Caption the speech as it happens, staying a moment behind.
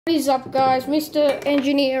What is up, guys? Mr.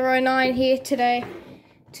 Engineer09 here today.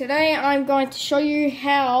 Today I'm going to show you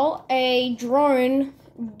how a drone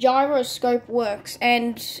gyroscope works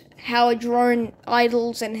and how a drone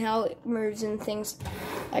idles and how it moves and things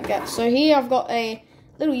like that. So here I've got a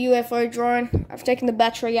little UFO drone. I've taken the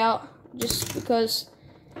battery out just because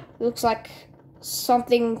it looks like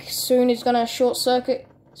something soon is going to short circuit.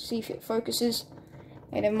 See if it focuses.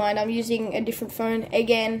 Hey, never mind, I'm using a different phone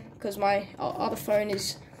again because my other phone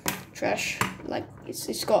is trash. Like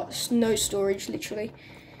it's got no storage literally.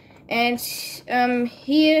 And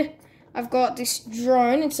here I've got this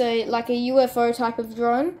drone. It's like a UFO type of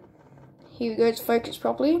drone. Here we go, it's focused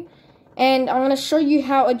properly. And I'm going to show you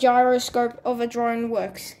how a gyroscope of a drone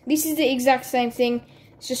works. This is the exact same thing.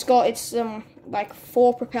 It's just got its like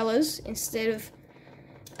 4 propellers instead of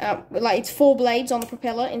like it's 4 blades on the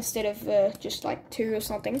propeller instead of just like 2 or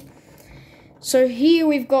something. So here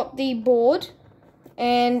we've got the board,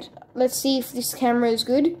 and let's see if this camera is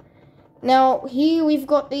good. Now here we've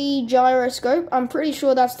got the gyroscope. I'm pretty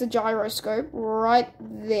sure that's the gyroscope right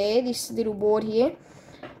there, this little board here.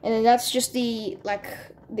 And then that's just the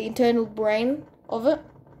internal brain of it.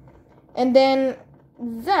 And then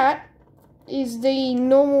that is the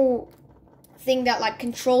normal thing that like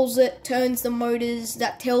controls it, turns the motors,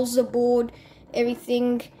 that tells the board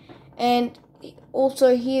everything. And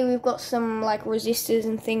also here we've got some like resistors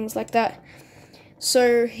and things like that.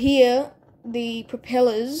 So here the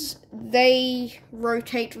propellers, they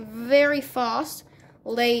rotate very fast,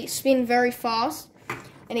 or they spin very fast,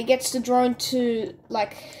 and it gets the drone to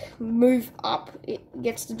like move up, it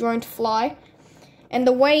gets the drone to fly. And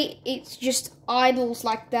the way it just idles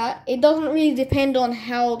like that, it doesn't really depend on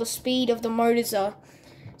how the speed of the motors are.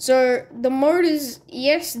 So the motors,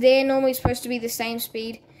 yes, they're normally supposed to be the same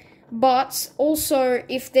speed, but also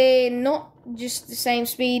if they're not just the same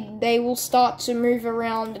speed, they will start to move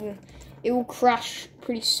around and it will crash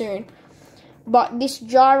pretty soon. But this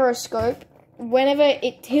gyroscope, whenever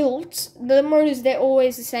it tilts, the motors, they're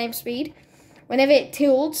always the same speed. Whenever it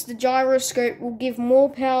tilts, the gyroscope will give more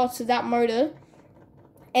power to that motor,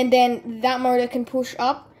 and then that motor can push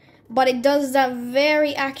up, but it does that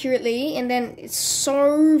very accurately, and then it's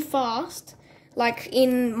so fast, like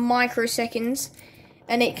in microseconds,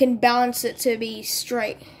 and it can balance it to be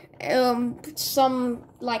straight. Some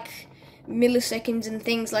like milliseconds and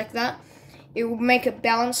things like that. It will make it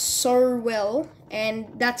balance so well, and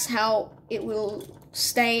that's how it will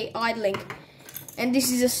stay idling. And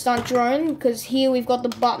this is a stunt drone, because here we've got the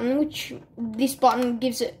button, which this button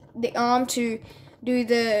gives it the arm to do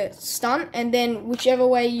the stunt, and then whichever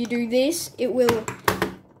way you do this,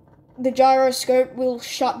 the gyroscope will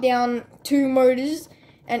shut down 2 motors,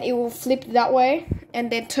 and it will flip that way,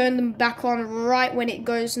 and then turn them back on right when it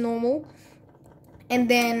goes normal. And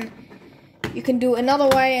then you can do another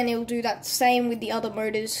way, and it will do that same with the other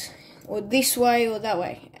motors, or this way or that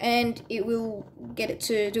way, and it will get it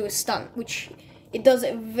to do a stunt, which it does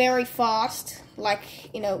it very fast,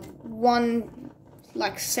 like, you know, 1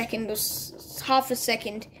 second or half a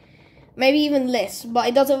second, maybe even less, but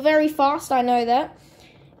it does it very fast, I know that.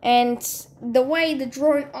 And the way the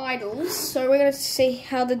drone idles, so we're going to see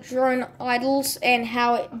how the drone idles and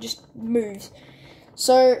how it just moves.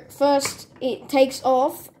 So first it takes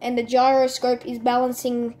off, and the gyroscope is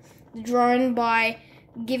balancing the drone by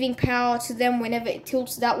giving power to them whenever it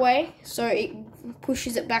tilts that way, so it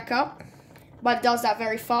pushes it back up, but it does that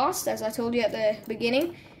very fast, as I told you at the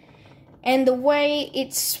beginning. And the way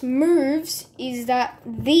it moves is that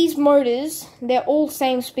these motors, they're all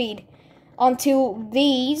same speed until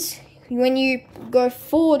these, when you go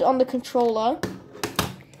forward on the controller,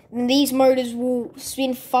 these motors will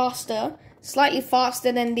spin faster, slightly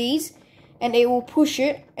faster than these, and it will push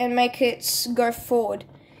it and make it go forward.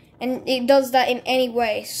 And it does that in any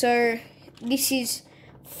way. So this is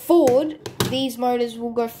forward, these motors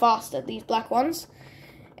will go faster, these black ones.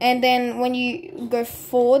 And then when you go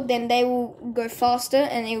forward, then they will go faster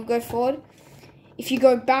and it will go forward. If you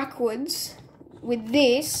go backwards with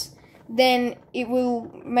this, then it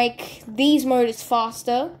will make these motors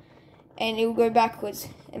faster and it will go backwards.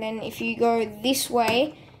 And then if you go this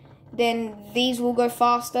way, then these will go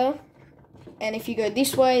faster. And if you go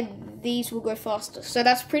this way, these will go faster. So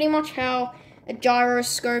that's pretty much how a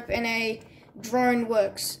gyroscope and a drone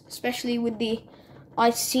works, especially with the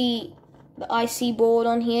IC board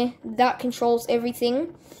on here. That controls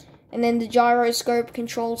everything, and then the gyroscope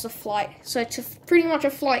controls the flight. So it's pretty much a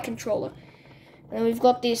flight controller. And we've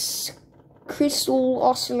got this crystal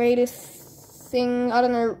oscillator thing. I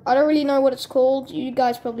don't know. I don't really know what it's called. You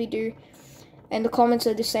guys probably do. And the comments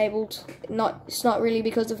are disabled. It's not really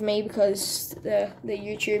because of me, because the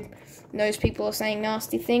YouTube knows people are saying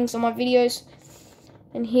nasty things on my videos.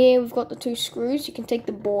 And here we've got the 2 screws. You can take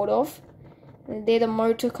the board off. And they're the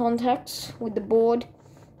motor contacts with the board.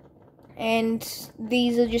 And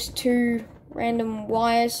these are just 2 random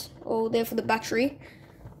wires, all there for the battery.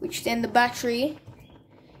 Which then the battery,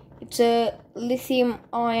 it's a lithium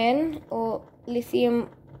ion or lithium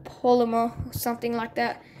polymer or something like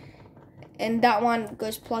that. And that one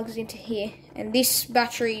plugs into here. And this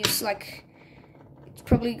battery is like, it's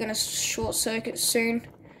probably gonna short circuit soon.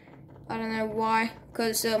 I don't know why,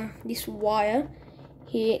 because this wire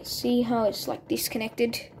here, see how it's like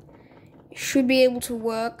disconnected? It should be able to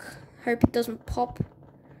work. Hope it doesn't pop.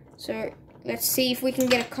 So let's see if we can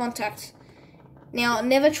get a contact. Now,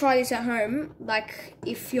 never try this at home, like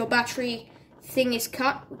if your battery thing is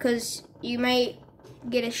cut, because you may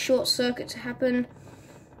get a short circuit to happen,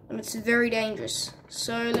 and it's very dangerous.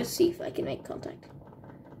 So let's see if I can make contact.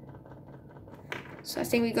 So I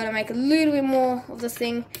think we got to make a little bit more of the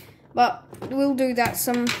thing, but we'll do that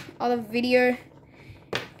some other video,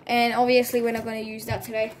 and obviously we're not going to use that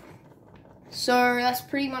today. So that's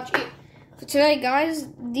pretty much it for today, guys.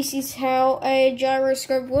 This is how a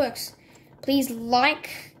gyroscope works. Please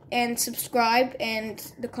like and subscribe,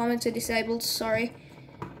 and the comments are disabled, sorry.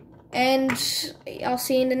 And I'll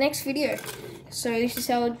see you in the next video. So this is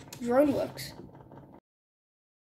how a drone works.